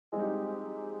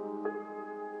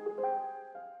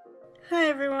Hi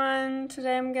everyone!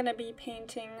 Today I'm going to be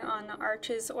painting on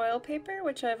Arches oil paper,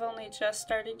 which I've only just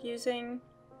started using.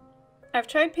 I've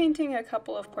tried painting a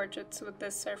couple of portraits with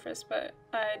this surface, but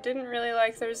I didn't really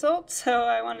like the results, so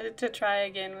I wanted to try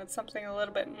again with something a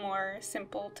little bit more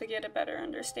simple to get a better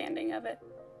understanding of it.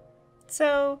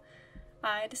 So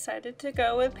I decided to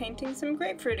go with painting some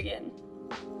grapefruit again.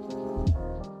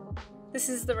 This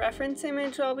is the reference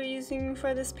image I'll be using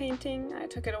for this painting. I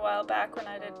took it a while back when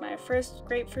I did my first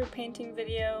grapefruit painting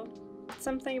video.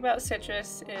 Something about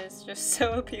citrus is just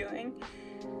so appealing.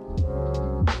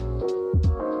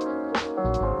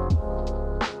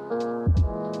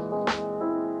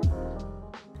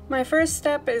 My first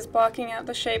step is blocking out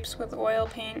the shapes with oil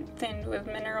paint thinned with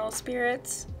mineral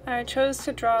spirits. I chose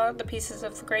to draw the pieces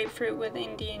of the grapefruit with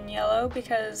Indian yellow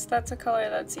because that's a color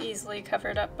that's easily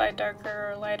covered up by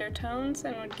darker or lighter tones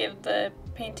and would give the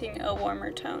painting a warmer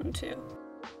tone too.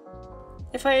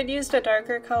 If I had used a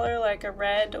darker color like a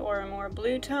red or a more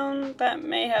blue tone, that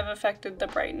may have affected the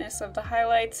brightness of the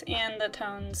highlights and the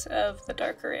tones of the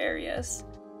darker areas.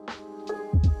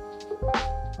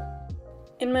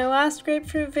 In my last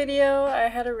grapefruit video, I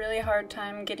had a really hard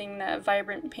time getting that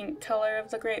vibrant pink color of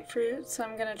the grapefruit, so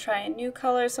I'm going to try a new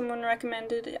color someone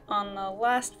recommended on the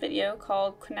last video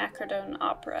called Quinacridone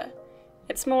Opera.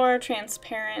 It's more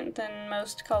transparent than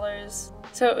most colors,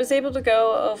 so it was able to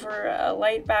go over a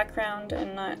light background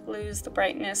and not lose the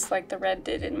brightness like the red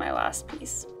did in my last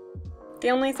piece.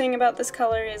 The only thing about this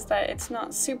color is that it's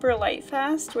not super light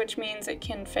fast, which means it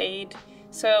can fade.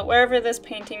 So wherever this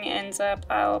painting ends up,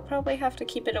 I'll probably have to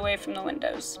keep it away from the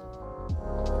windows.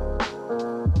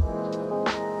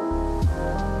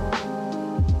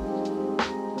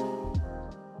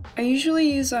 I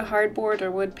usually use a hardboard or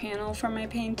wood panel for my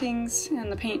paintings, and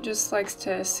the paint just likes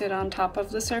to sit on top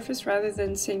of the surface rather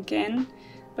than sink in.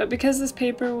 But because this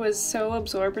paper was so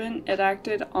absorbent, it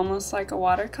acted almost like a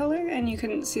watercolor, and you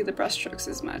couldn't see the brushstrokes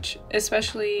as much,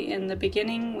 especially in the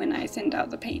beginning when I thinned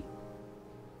out the paint.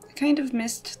 I kind of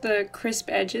missed the crisp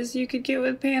edges you could get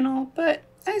with panel, but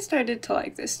I started to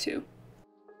like this too.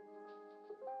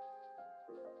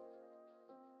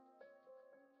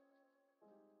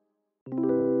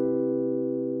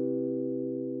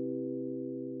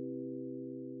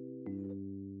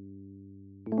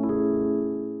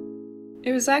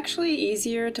 It was actually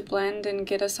easier to blend and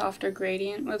get a softer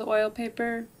gradient with oil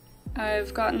paper.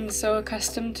 I've gotten so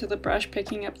accustomed to the brush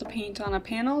picking up the paint on a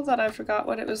panel that I forgot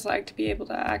what it was like to be able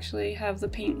to actually have the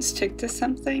paint stick to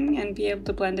something and be able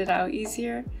to blend it out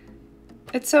easier.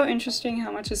 It's so interesting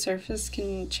how much a surface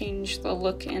can change the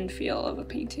look and feel of a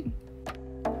painting.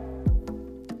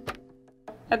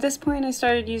 At this point I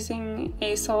started using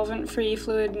a solvent-free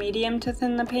fluid medium to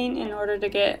thin the paint in order to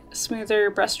get smoother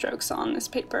brushstrokes on this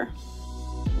paper.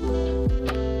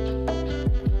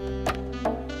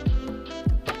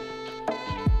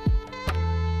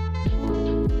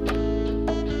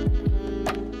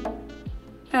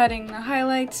 Adding the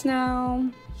highlights now.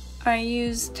 I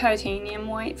use titanium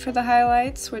white for the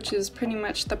highlights, which is pretty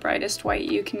much the brightest white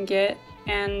you can get,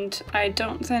 and I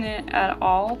don't thin it at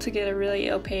all to get a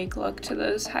really opaque look to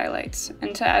those highlights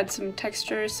and to add some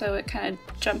texture so it kind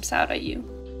of jumps out at you.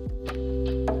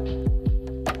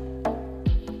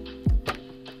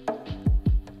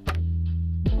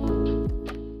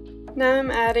 Now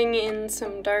I'm adding in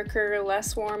some darker,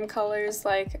 less warm colors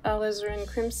like Alizarin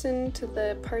crimson to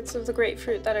the parts of the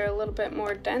grapefruit that are a little bit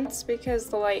more dense because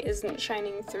the light isn't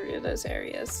shining through those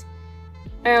areas.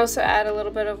 I also add a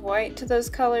little bit of white to those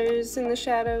colors in the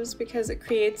shadows because it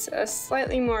creates a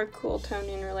slightly more cool tone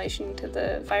in relation to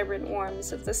the vibrant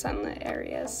warms of the sunlit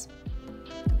areas.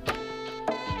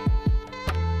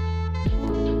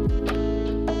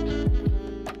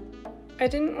 I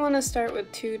didn't want to start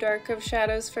with too dark of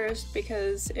shadows first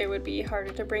because it would be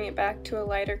harder to bring it back to a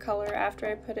lighter color after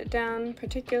I put it down,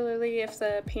 particularly if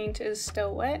the paint is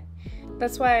still wet.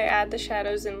 That's why I add the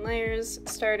shadows in layers,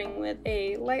 starting with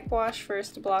a light wash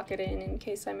first to block it in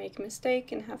case I make a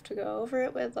mistake and have to go over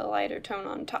it with a lighter tone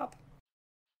on top.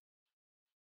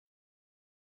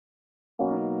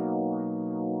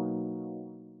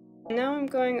 Now I'm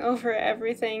going over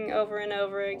everything over and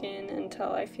over again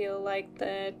until I feel like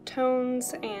the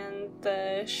tones and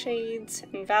the shades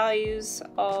and values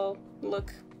all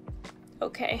look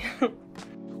okay.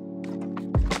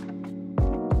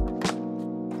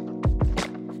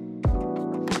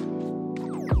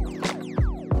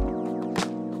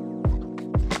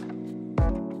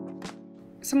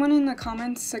 Someone in the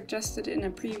comments suggested in a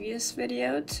previous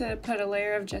video to put a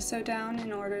layer of gesso down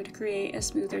in order to create a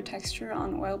smoother texture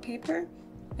on oil paper,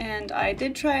 and I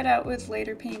did try it out with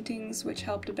later paintings, which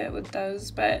helped a bit with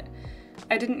those, but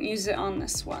I didn't use it on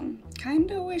this one.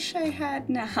 Kinda wish I had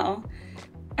now.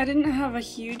 I didn't have a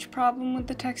huge problem with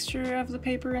the texture of the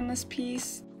paper in this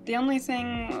piece. The only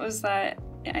thing was that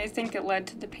I think it led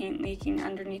to the paint leaking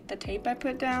underneath the tape I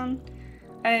put down.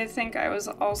 I think I was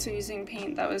also using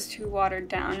paint that was too watered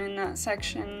down in that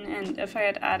section, and if I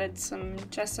had added some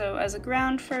gesso as a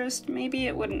ground first, maybe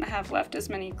it wouldn't have left as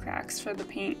many cracks for the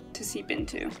paint to seep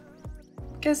into.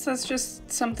 Guess that's just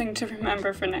something to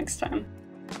remember for next time.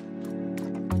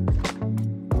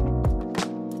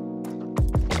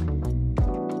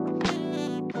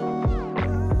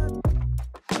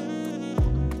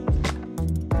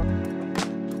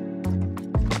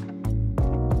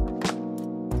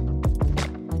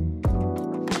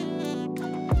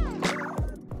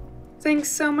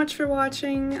 Thanks so much for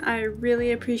watching. I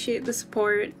really appreciate the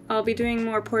support. I'll be doing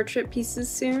more portrait pieces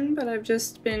soon, but I've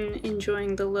just been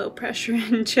enjoying the low pressure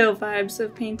and chill vibes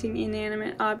of painting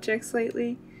inanimate objects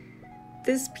lately.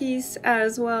 This piece,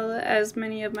 as well as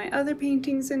many of my other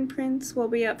paintings and prints, will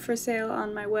be up for sale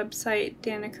on my website,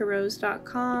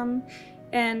 danikarose.com,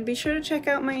 and be sure to check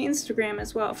out my Instagram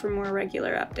as well for more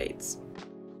regular updates.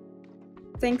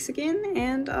 Thanks again,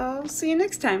 and I'll see you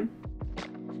next time!